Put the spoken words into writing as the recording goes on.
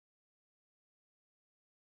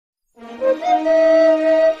This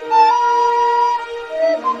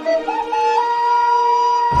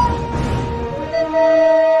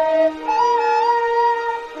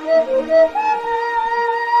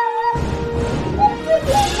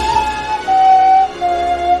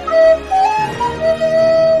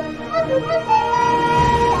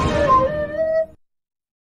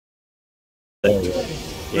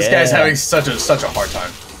guy's having such a hard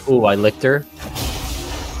time. Ooh, I licked her.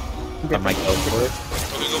 I might go for it.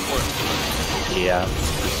 Okay, go for it. Yeah,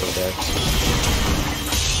 so dead.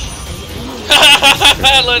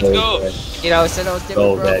 Let's go. You know, so don't do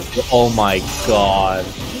So it, bro. dead. Oh my god.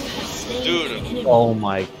 Dude. Oh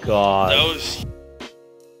my god. That was...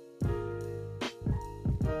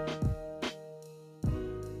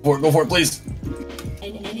 Go for it, please.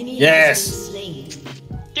 An enemy Yes. has been slain.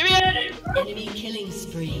 Give me it! Enemy killing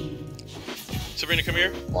spree. Sabrina, come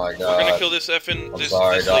here. Oh my We're gonna god. kill this effing... I'm this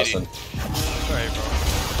sorry, this lady. Dawson. Alright, bro.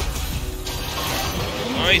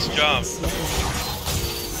 Nice job.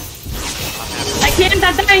 I can't, I'm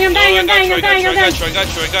dying, I'm dying, I'm dying, I'm dying, I'm dying. I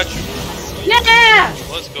got you. Yeah!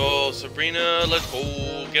 Let's go, Sabrina. Let's go.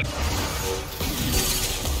 Get...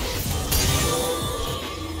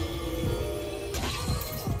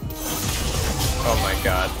 Oh my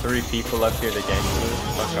god, 3 people up here to gang you.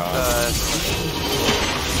 Fuck off.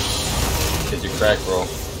 Did you crack, bro?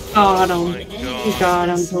 Got Oh him. my You god. got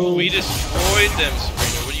him, bro. We destroyed them,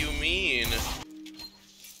 Sabrina. What do you mean?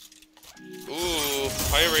 Ooh,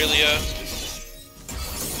 hi Aurelia.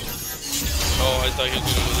 Oh, I thought he was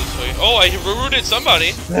gonna go this way. Oh, I rooted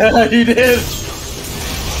somebody. He did.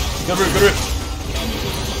 Good root, good root.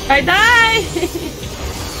 I die!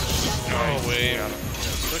 No way.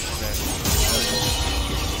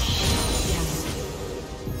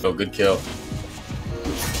 Oh, good kill.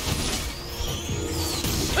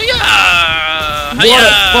 Hiya! What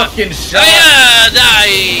a fucking shot! Hiya!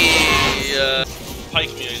 Die!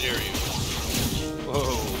 Pike me, I dare you.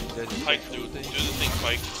 Whoa. Pike, do the thing,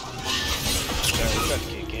 Pike.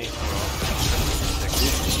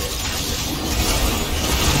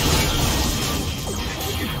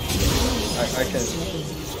 I can.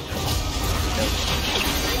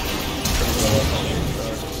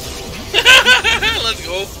 Let's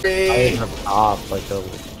go. I have off like a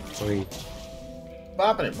 3.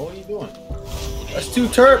 Bopping it, what are you doing? That's 2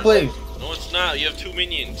 turret plays. No, it's not. You have 2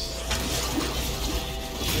 minions.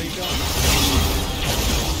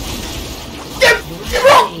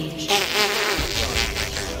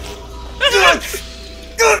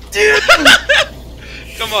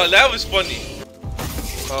 Come on, that was funny.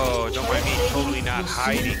 Oh, don't mind me totally not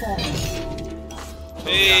hiding.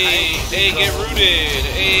 Hey, get rooted.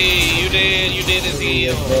 Hey, you did as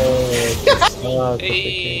heel.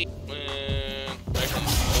 Hey, man. I can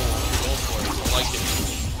go for it. I like it.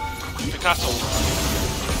 Picasso.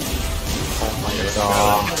 Oh my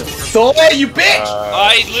god. Stole it, you bitch!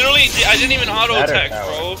 I didn't even auto attack,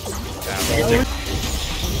 bro. An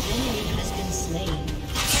enemy has been slain.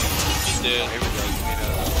 He's dead.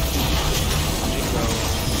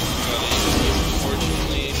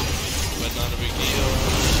 Unfortunately, but not a big deal.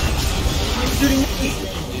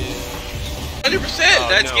 100%,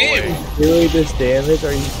 that's no game. way. Really this damage?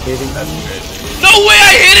 Are you kidding me? No way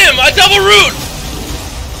I hit him! I double root!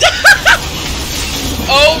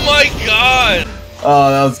 Oh my god! Oh,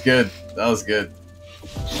 that was good. That was good.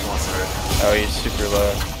 Oh, he's super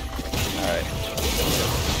low. Alright.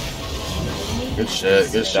 Good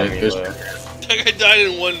shit, good shit, good shit. That guy died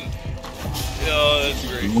in one. Oh, that's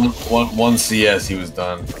great. One CS, he was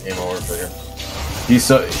done. Game over for you. He's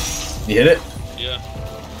so. You hit it? Yeah.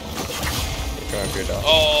 Come up here, dog.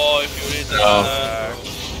 Oh, if you hit that,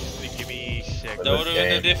 Give me shit. that would have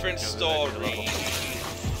been a different story.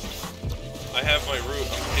 I have my root.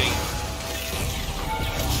 I'm king.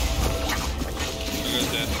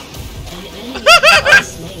 An enemy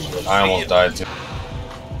has been slain. I almost died too.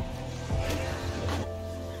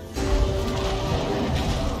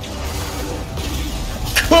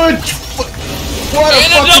 Good. What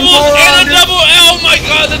And a fucking double! moron, And a dude. double! Oh my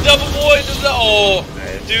god, the double boy! Oh,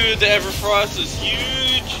 dude, the Everfrost is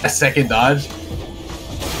huge. A second dodge.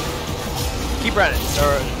 Keep running.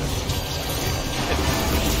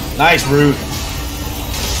 Nice root.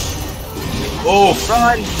 Oh,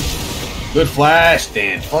 Run! good flash,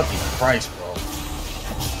 Dan. Fucking Christ, bro.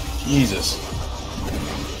 Jesus.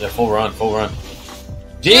 Yeah, full run, full run.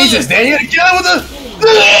 Jesus, Dan, you gotta kill him with the.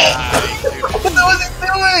 What the hell is he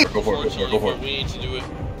doing? Go for it, go for it, go for it. We need to do it.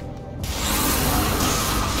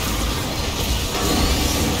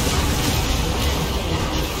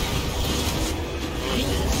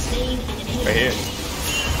 Right here.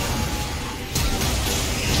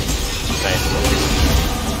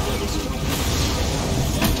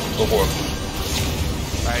 Go for it.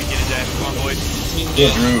 Alright, get his ass. Come on, boys.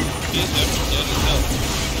 Yeah, Drew. He's dead as hell.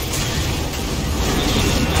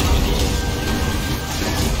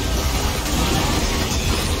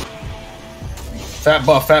 Fat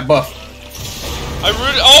buff, fat buff. I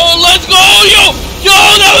rooted. Oh, let's go, yo! Yo,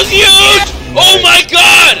 that was huge! Oh my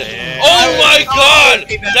god! Oh my god!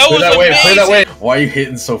 That Play was that way, play that way. amazing! Why are you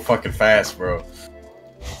hitting so fucking fast, bro?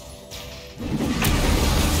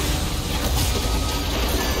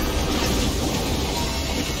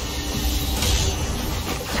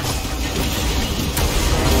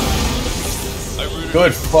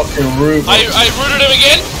 Good fucking root. I rooted him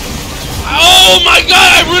again. Oh my god!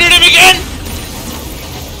 I rooted him again.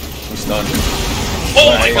 I'm stunned.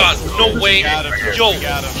 Oh my god! No way! Yo!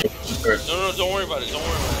 Got him. No, don't worry about it. Don't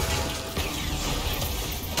worry about it.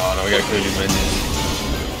 Oh no, we gotta clear these minions.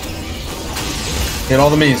 Hit all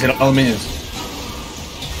the minions, hit all the minions.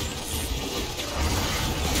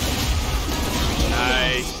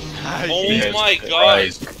 Nice. Oh Jesus my god!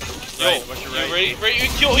 Christ. Yo, Right, what's your you right? ready?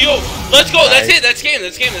 Yo! Let's go! That's it. That's game.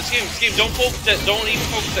 That's game. Don't focus. Don't even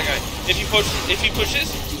focus that guy. If he pushes,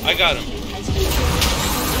 I got him.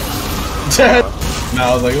 No,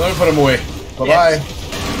 I was like, let me put him away. Bye bye.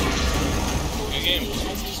 Good game.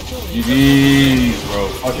 GG's, bro.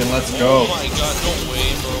 Fucking let's go. Oh my god! No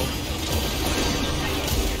way, bro.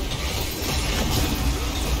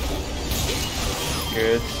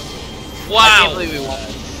 Good. Wow! I can't believe we won.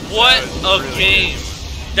 What That was a really game!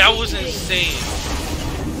 That was insane.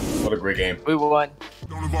 What a great game. We won.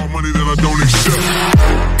 Don't involve money that I don't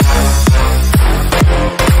accept.